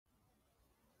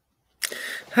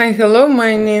Hi, hello,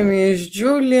 my name is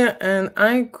Julia, and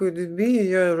I could be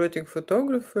your erotic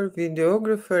photographer,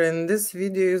 videographer, and this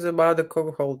video is about the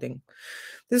cuckolding.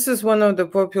 This is one of the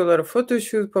popular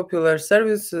photoshoot, popular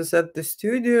services at the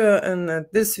studio, and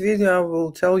at this video I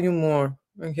will tell you more,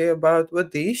 okay, about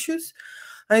what the issues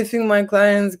I think my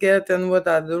clients get and what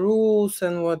are the rules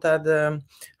and what are the,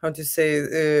 how to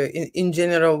say, in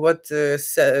general, what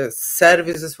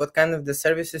services, what kind of the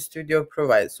services studio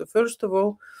provides. So first of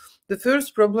all, the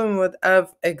first problem what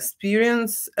I've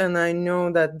experienced, and I know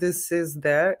that this is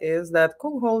there, is that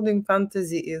co-holding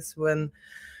fantasy is when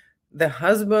the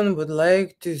husband would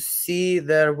like to see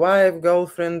their wife,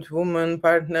 girlfriend, woman,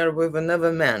 partner with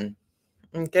another man.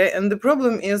 Okay, and the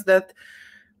problem is that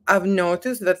I've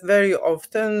noticed that very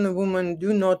often women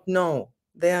do not know.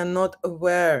 They are not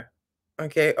aware,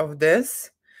 okay, of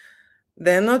this.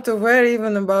 They're not aware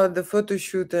even about the photo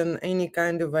shoot and any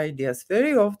kind of ideas.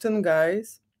 Very often,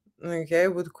 guys, okay,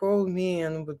 would call me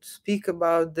and would speak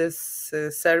about this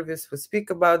service, would speak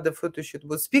about the photo shoot,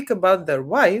 would speak about their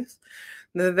wives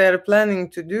that they're planning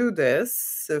to do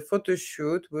this photo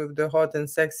shoot with the hot and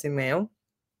sexy male,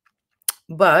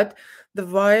 but the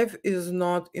wife is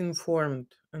not informed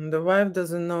and the wife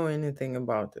doesn't know anything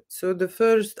about it. So the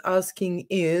first asking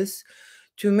is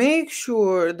to make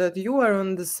sure that you are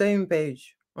on the same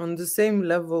page, on the same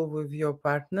level with your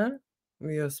partner,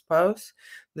 with your spouse,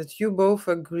 that you both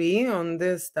agree on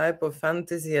this type of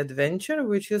fantasy adventure,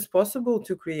 which is possible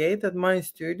to create at my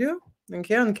studio,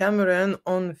 okay, on camera and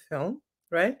on film,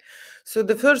 right? So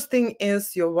the first thing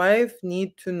is your wife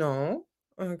need to know,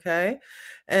 okay,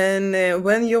 and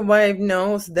when your wife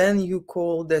knows, then you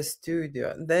call the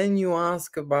studio. Then you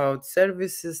ask about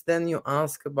services. Then you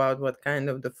ask about what kind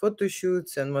of the photo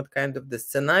shoots and what kind of the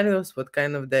scenarios, what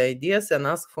kind of the ideas, and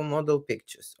ask for model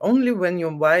pictures. Only when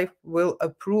your wife will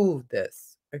approve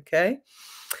this, okay?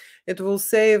 It will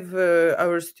save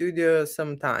our studio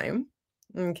some time.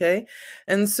 Okay.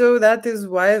 And so that is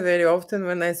why very often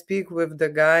when I speak with the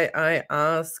guy, I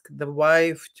ask the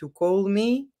wife to call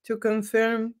me to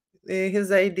confirm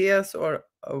his ideas, or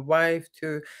a wife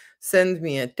to send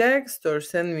me a text or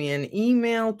send me an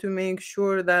email to make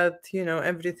sure that,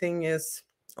 everything is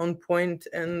on point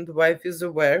and the wife is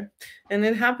aware. And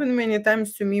it happened many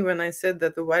times to me when I said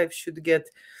that the wife should get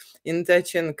in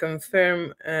touch and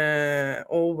confirm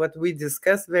all what we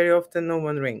discussed. Very often no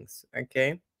one rings,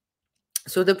 okay?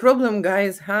 So the problem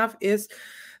guys have is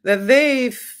that they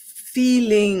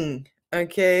feeling,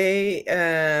 okay,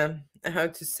 how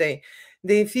to say,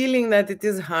 they feeling that it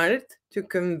is hard to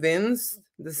convince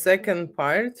the second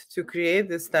part to create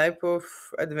this type of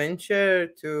adventure,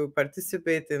 to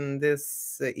participate in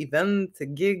this event,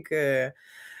 gig.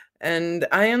 And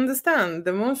I understand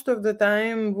the most of the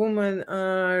time women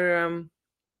are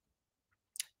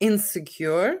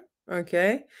insecure,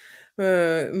 okay?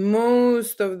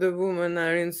 Most of the women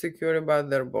are insecure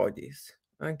about their bodies,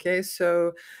 okay?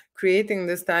 So creating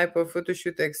this type of photo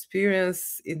shoot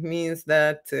experience, it means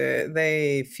that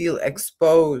they feel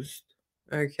exposed,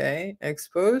 okay?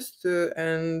 Exposed to,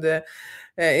 and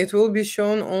it will be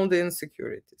shown all the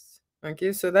insecurities,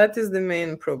 okay? So that is the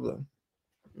main problem,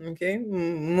 okay?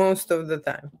 Most of the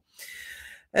time.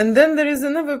 And then there is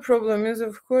another problem is,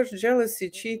 of course, jealousy,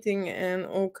 cheating, and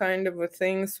all kind of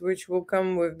things which will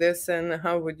come with this, and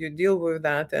how would you deal with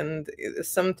that? And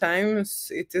sometimes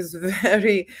it is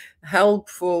very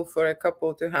helpful for a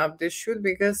couple to have this shoot,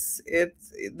 because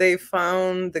they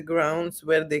found the grounds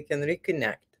where they can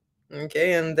reconnect,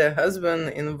 okay? And the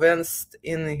husband invests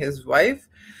in his wife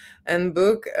and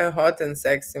book a hot and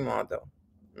sexy model,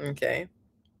 okay,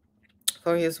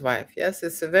 for his wife. Yes,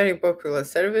 it's a very popular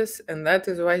service, and that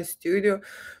is why studio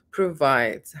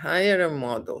provides higher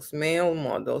models, male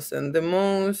models, and the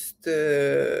most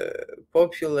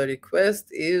popular request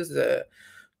is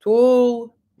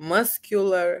tall,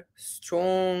 muscular,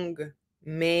 strong,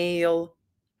 male,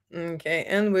 okay,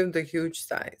 and with the huge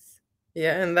size.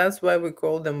 Yeah, and that's why we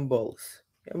call them bulls,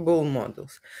 bull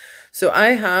models. So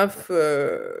I have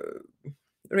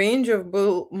range of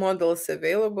bull models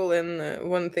available, and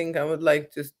one thing I would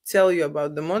like to tell you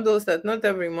about the models, that not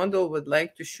every model would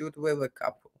like to shoot with a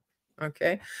couple,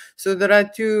 okay? So there are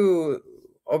two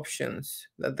options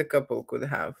that the couple could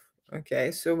have,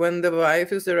 okay? So when the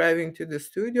wife is arriving to the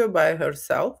studio by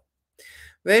herself,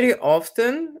 very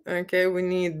often, okay, we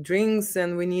need drinks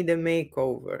and we need a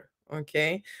makeover,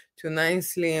 okay, to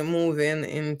nicely move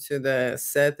into the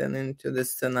set and into the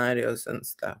scenarios and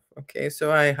stuff, okay?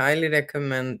 So I highly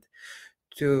recommend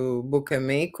to book a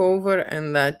makeover,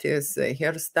 and that is a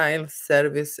hairstyle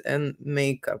service and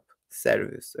makeup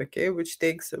service, okay, which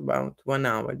takes about 1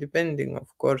 hour, depending, of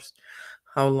course,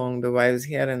 how long the wife's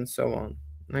hair and so on,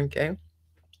 Okay.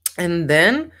 And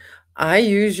then I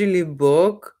usually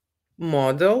book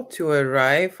model to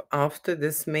arrive after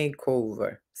this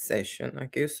makeover session,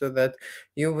 okay, so that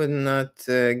you would not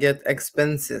get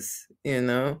expenses,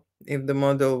 if the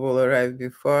model will arrive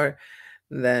before,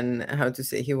 then how to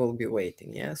say, he will be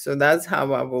waiting. Yeah, so that's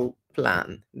how I will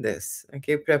plan this.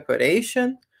 Okay,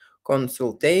 preparation,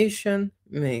 consultation,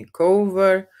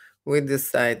 makeover. We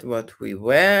decide what we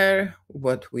wear,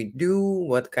 what we do,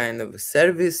 what kind of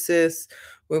services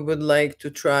we would like to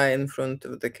try in front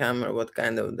of the camera, what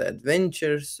kind of the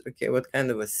adventures, okay, what kind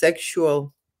of a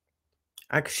sexual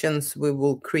actions we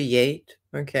will create,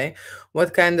 okay,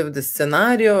 what kind of the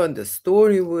scenario, the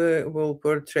story we will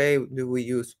portray. Do we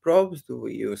use props, do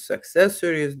we use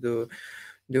accessories, do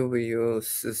we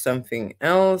use something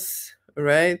else,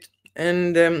 right?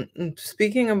 And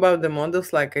speaking about the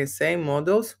models, like I say,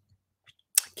 models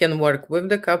can work with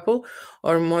the couple,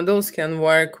 or models can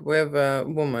work with a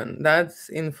woman. That's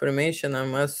information I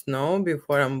must know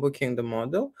before I'm booking the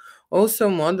model. Also,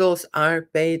 models are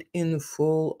paid in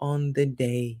full on the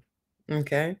day.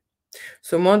 Okay.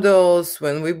 So models,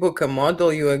 when we book a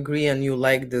model, you agree and you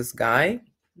like this guy.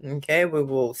 Okay, we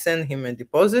will send him a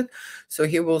deposit, so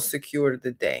he will secure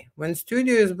the day. When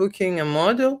studio is booking a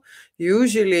model,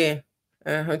 usually,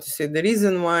 how to say, the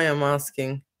reason why I'm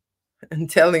asking and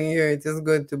telling you it is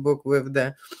good to book with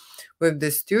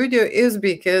the studio is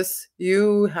because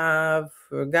you have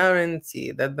a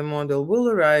guarantee that the model will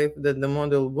arrive, that the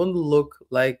model will look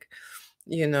like,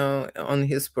 on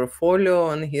his portfolio,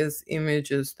 on his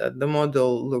images, that the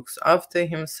model looks after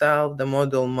himself. The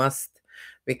model must,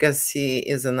 because he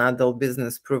is an adult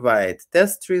business, provide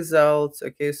test results,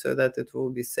 okay, so that it will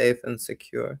be safe and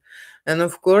secure. And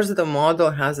of course, the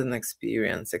model has an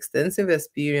experience, extensive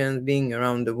experience being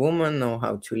around the woman, know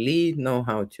how to lead, know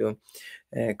how to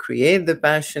create the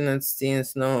passionate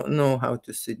scenes, know how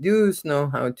to seduce, know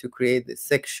how to create the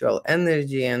sexual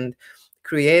energy, and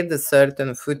create the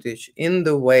certain footage in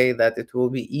the way that it will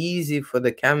be easy for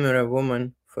the camera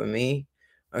woman, for me,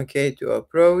 okay, to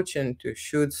approach and to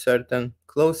shoot certain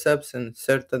close-ups and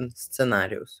certain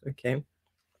scenarios. Okay,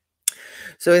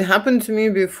 so it happened to me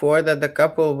before that the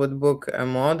couple would book a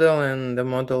model and the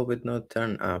model would not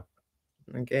turn up.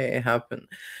 Okay, it happened.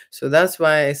 So that's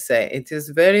why I say it is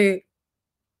very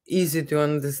easy to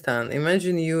understand.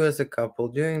 Imagine you as a couple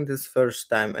doing this first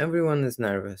time. Everyone is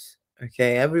nervous.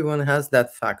 Okay, everyone has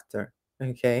that factor.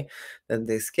 Okay, that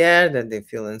they scared, that they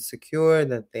feel insecure,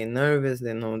 that they nervous,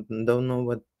 they don't know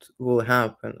what will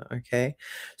happen. Okay,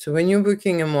 so when you're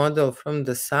booking a model from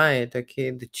the site, okay,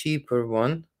 the cheaper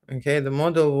one, okay, the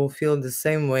model will feel the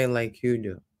same way like you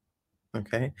do.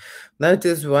 Okay, that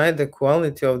is why the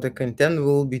quality of the content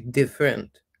will be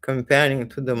different comparing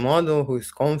to the model who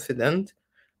is confident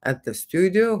at the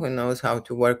studio, who knows how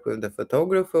to work with the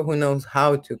photographer, who knows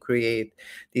how to create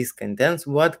these contents,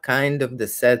 what kind of the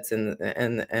sets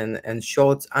and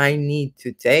shots I need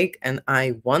to take and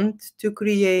I want to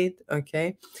create.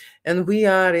 Okay, and we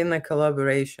are in a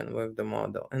collaboration with the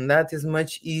model, and that is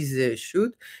much easier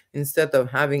shoot instead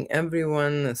of having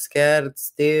everyone scared,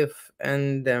 stiff,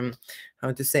 and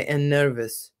how to say, and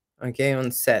nervous, okay,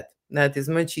 on set. That is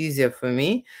much easier for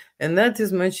me, and that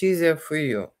is much easier for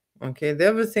you. Okay, the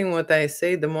everything what I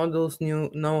say, the models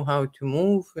know how to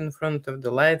move in front of the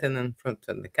light and in front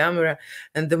of the camera,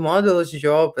 and the model's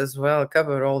job as well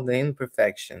cover all the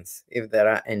imperfections if there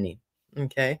are any.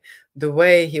 Okay, the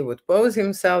way he would pose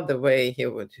himself, the way he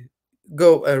would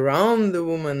go around the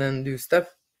woman and do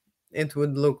stuff, it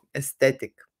would look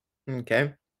aesthetic.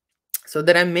 Okay, so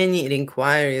there are many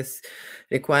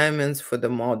requirements for the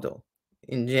model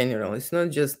in general. It's not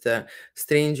just a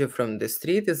stranger from the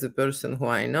street, it's a person who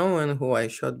I know and who I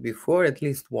shot before at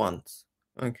least once.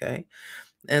 Okay,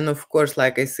 and of course,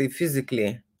 like I say,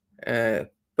 physically uh,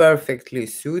 perfectly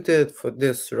suited for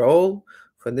this role,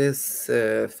 for this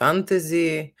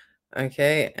fantasy.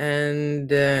 Okay, and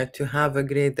to have a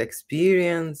great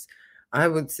experience, I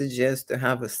would suggest to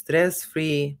have a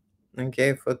stress-free,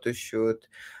 okay, photo shoot.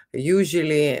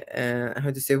 Usually,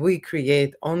 how to say, we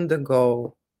create on the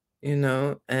go,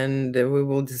 and we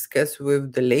will discuss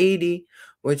with the lady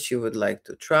what she would like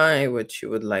to try, what she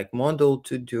would like model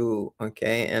to do,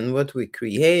 okay, and what we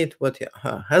create, what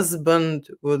her husband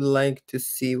would like to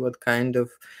see, what kind of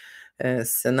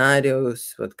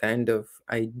scenarios, what kind of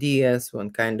ideas,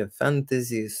 what kind of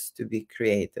fantasies to be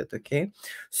created, okay.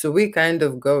 So we kind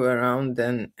of go around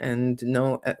and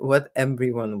know what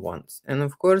everyone wants. And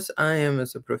of course, I am,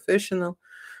 as a professional,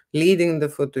 leading the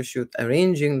photo shoot,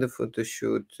 arranging the photo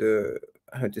shoot,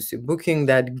 how to say, booking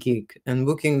that gig and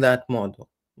booking that model.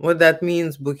 What that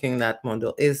means, booking that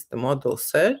model, is the model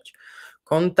search,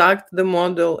 contact the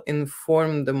model,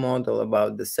 inform the model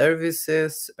about the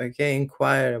services, okay,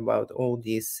 inquire about all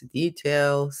these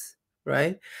details,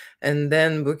 right? And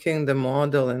then booking the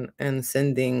model and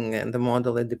sending the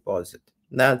model a deposit.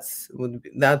 That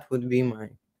would be my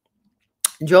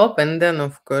job. And then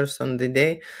of course on the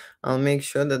day I'll make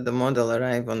sure that the model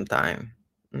arrive on time.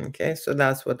 Okay, so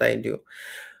that's what I do.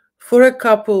 For a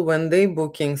couple, when they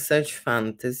booking such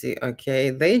fantasy,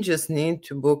 okay, they just need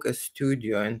to book a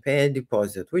studio and pay a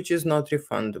deposit, which is not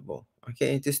refundable.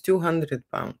 Okay, it is £200,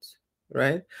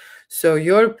 right? So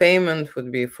your payment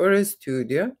would be for a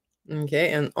studio,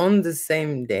 okay, and on the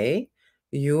same day,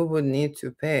 you would need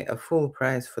to pay a full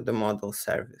price for the model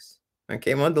service.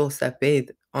 Okay, models are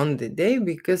paid on the day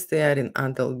because they are in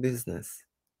adult business.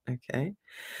 Okay.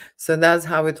 So that's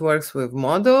how it works with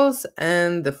models.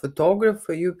 And the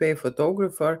photographer, you pay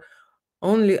photographer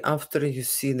only after you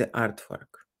see the artwork.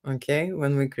 Okay,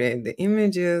 when we create the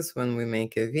images, when we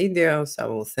make a videos, I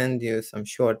will send you some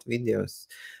short videos,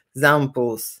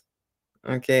 examples,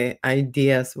 okay,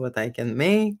 ideas what I can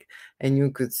make, and you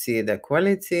could see the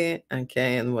quality,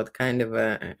 okay, and what kind of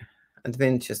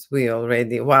adventures we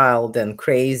already wild and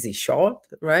crazy shot,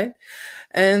 right?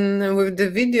 And with the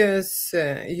videos,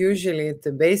 usually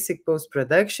the basic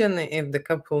post-production, if the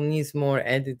couple needs more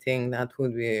editing, that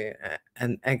would be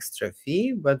an extra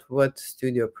fee. But what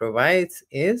studio provides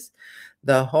is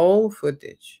the whole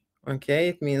footage. Okay,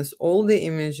 it means all the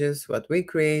images, what we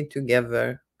create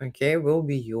together, okay, will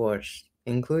be yours,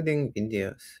 including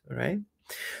videos, right?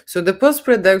 So the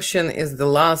post-production is the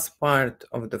last part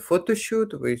of the photo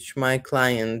shoot, which my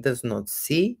client does not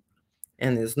see,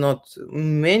 and is not,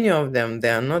 many of them, they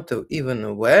are not even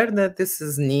aware that this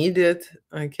is needed.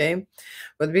 Okay,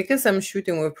 but because I'm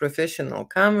shooting with professional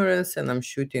cameras and I'm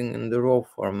shooting in the raw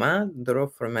format, the raw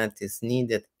format is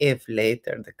needed if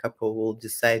later the couple will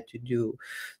decide to do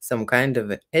some kind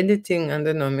of editing. I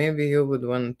don't know, maybe you would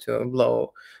want to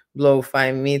blow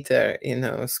 5 meter,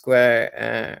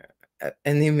 square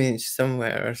an image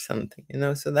somewhere or something,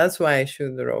 so that's why I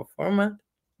shoot the raw format.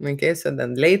 Okay, so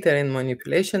then later in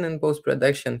manipulation and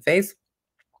post-production phase,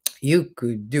 you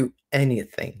could do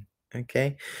anything.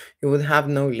 Okay, you would have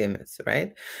no limits,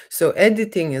 right? So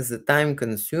editing is the time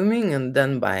consuming and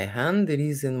done by hand. The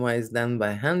reason why it's done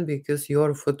by hand, because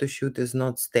your photo shoot is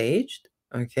not staged.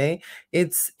 Okay,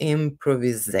 it's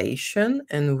improvisation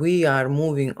and we are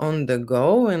moving on the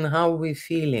go. And how we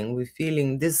feeling? We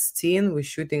feeling this scene, we're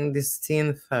shooting this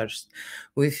scene first.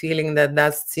 We feeling that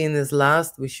that scene is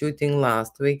last, we're shooting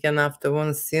last. We can after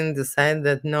one scene decide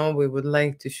that no, we would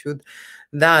like to shoot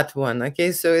that one.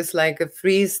 Okay, so it's like a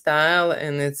freestyle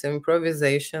and it's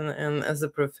improvisation. And as a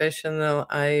professional,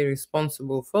 I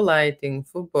responsible for lighting,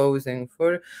 for posing,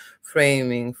 for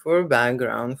framing, for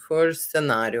background, for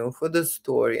scenario, for the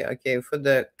story, okay, for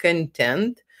the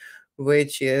content,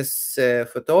 which is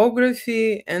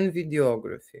photography and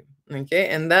videography. Okay,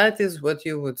 and that is what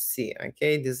you would see.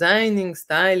 Okay, designing,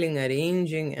 styling,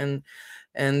 arranging,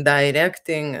 and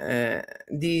directing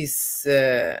these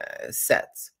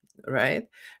sets, right?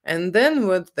 And then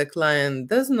what the client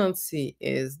does not see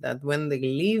is that when they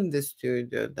leave the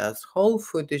studio, that whole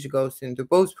footage goes into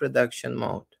post-production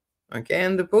mode. Okay,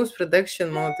 and the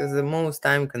post-production mode is the most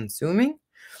time consuming.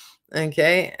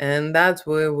 Okay, and that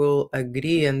we will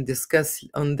agree and discuss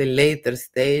on the later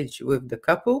stage with the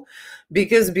couple,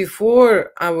 because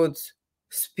before I would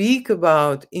speak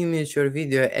about image or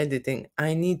video editing,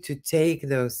 I need to take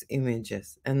those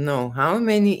images and know how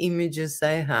many images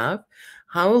I have,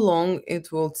 how long it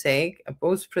will take a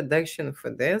post-production for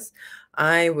this.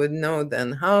 I would know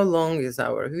then how long is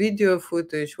our video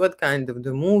footage, what kind of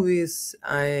the movies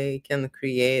I can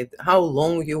create, how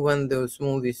long you want those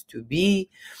movies to be,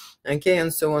 okay,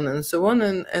 and so on and so on.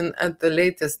 And at the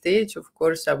later stage, of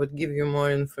course, I would give you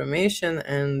more information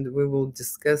and we will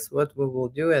discuss what we will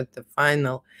do at the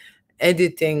final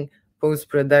editing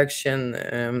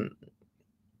post-production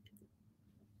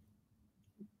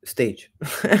stage.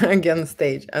 Again,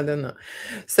 stage, I don't know.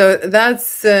 So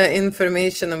that's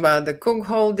information about the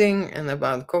cuckolding and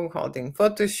about cuckolding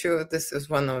photo shoot. This is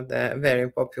one of the very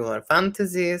popular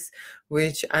fantasies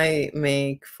which I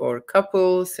make for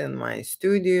couples in my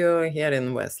studio here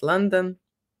in West London.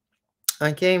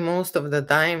 Okay, most of the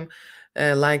time,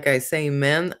 like I say,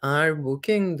 men are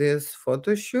booking this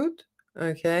photo shoot.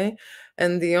 Okay,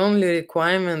 and the only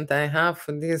requirement I have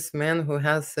for this man who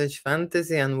has such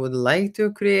fantasy and would like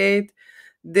to create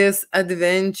this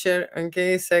adventure,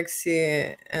 okay,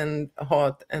 sexy and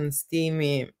hot and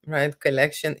steamy, right,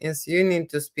 collection, is you need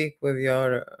to speak with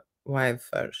your wife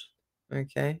first.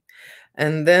 Okay,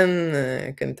 and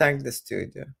then contact the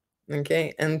studio.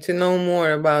 Okay, and to know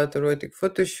more about erotic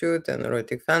photo shoot and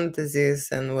erotic fantasies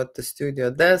and what the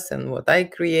studio does and what I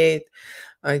create,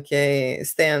 okay,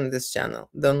 stay on this channel.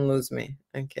 Don't lose me.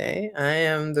 Okay, I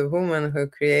am the woman who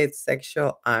creates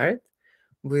sexual art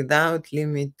without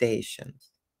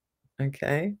limitations.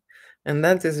 Okay, and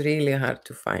that is really hard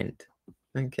to find.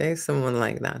 Okay, someone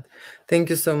like that. Thank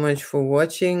you so much for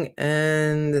watching,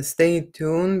 and stay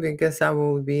tuned because I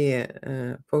will be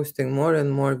posting more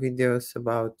and more videos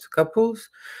about couples,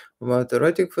 about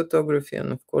erotic photography,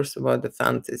 and of course about the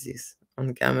fantasies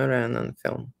on camera and on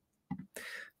film.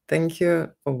 Thank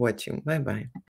you for watching. Bye bye.